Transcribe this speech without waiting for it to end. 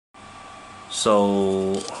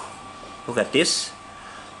So look at this.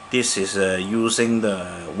 This is using the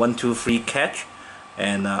 1-2-3 catch,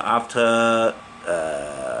 and after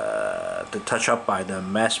the touch up by the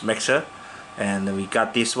mesh mixer, and we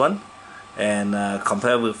got this one. And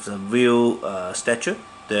compared with the real statue,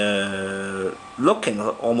 the looking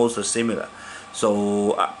almost similar.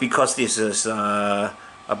 So because this is a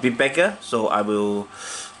bit bigger, so I will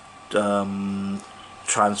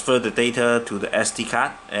transfer the data to the SD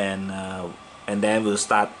card, and then we'll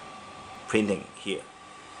start printing here.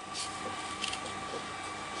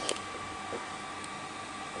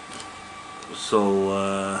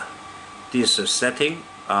 So this is setting.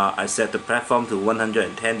 I set the platform to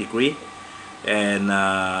 110 degree, and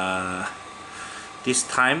this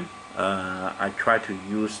time I try to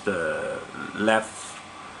use the left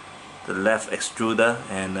extruder,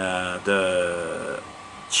 and the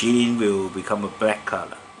Qilin will become a black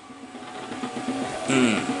color.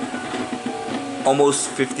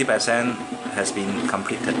 Almost 50% has been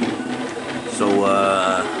completed. So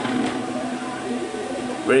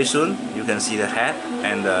very soon you can see the head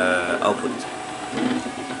and the output.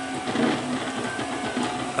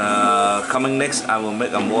 Coming next, I will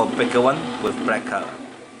make a more bigger one with black color.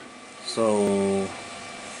 So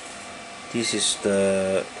this is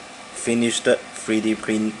the finished 3D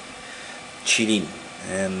print Qilin,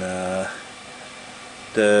 and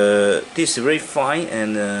this is very fine,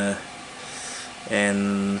 and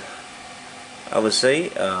I would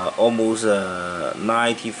say almost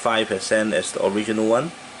 95% as the original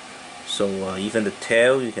one. So even the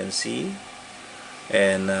tail you can see,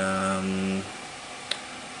 and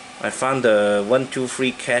I found the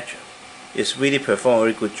 1-2-3 catch is really perform a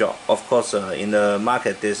very good job. Of course, in the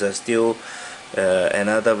market there's still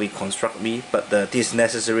another reconstruct me, but this is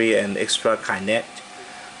necessary and extra kinetic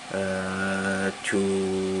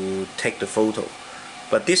to take the photo.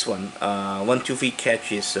 But this one, 1-2-3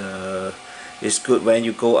 catch is good when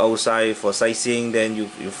you go outside for sightseeing. Then you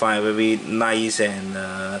find very nice and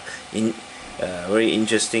very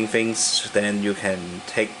interesting things. Then you can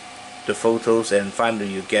take the photos, and finally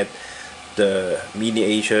you get the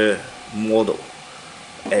miniature model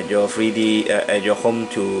at your 3D at your home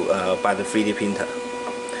to by the 3D printer.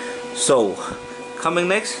 So coming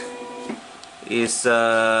next is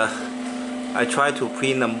I try to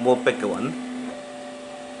print a more bigger one,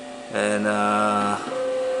 and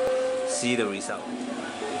see the result.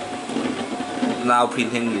 Now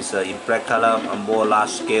printing is in black color, a more large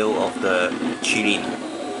scale of the Qilin.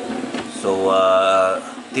 So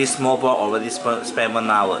this small block already spent 1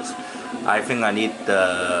 hour. I think I need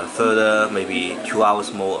further maybe 2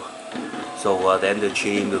 hours more. So then the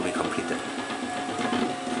Qilin will be completed.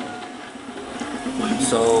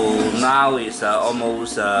 So now it's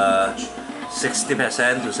almost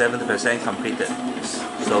 60% to 70% completed.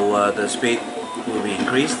 So the speed will be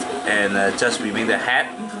increased, and just remain the head.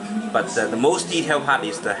 But the most detailed part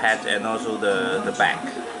is the head and also the back.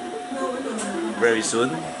 Very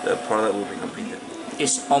soon the product will be completed.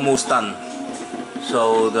 It's almost done.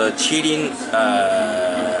 So the Qilin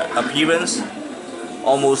appearance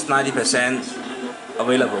almost 90%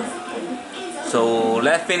 available. So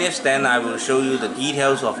let's finish, then I will show you the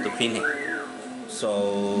details of the printing.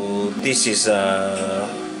 So this is the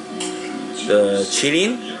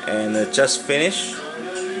Qilin, and just finished.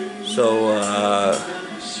 So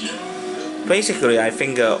basically I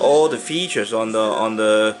think all the features on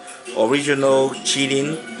the original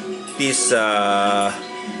Qilin, this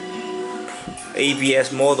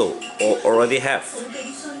ABS model already have,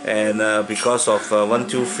 and because of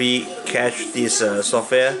 1-2-3 catch this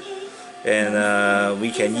software, and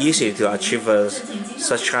we can easily to achieve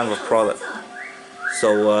such kind of product.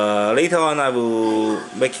 So later on I will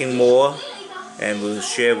making more and will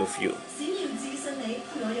share with you.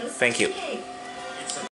 Thank you.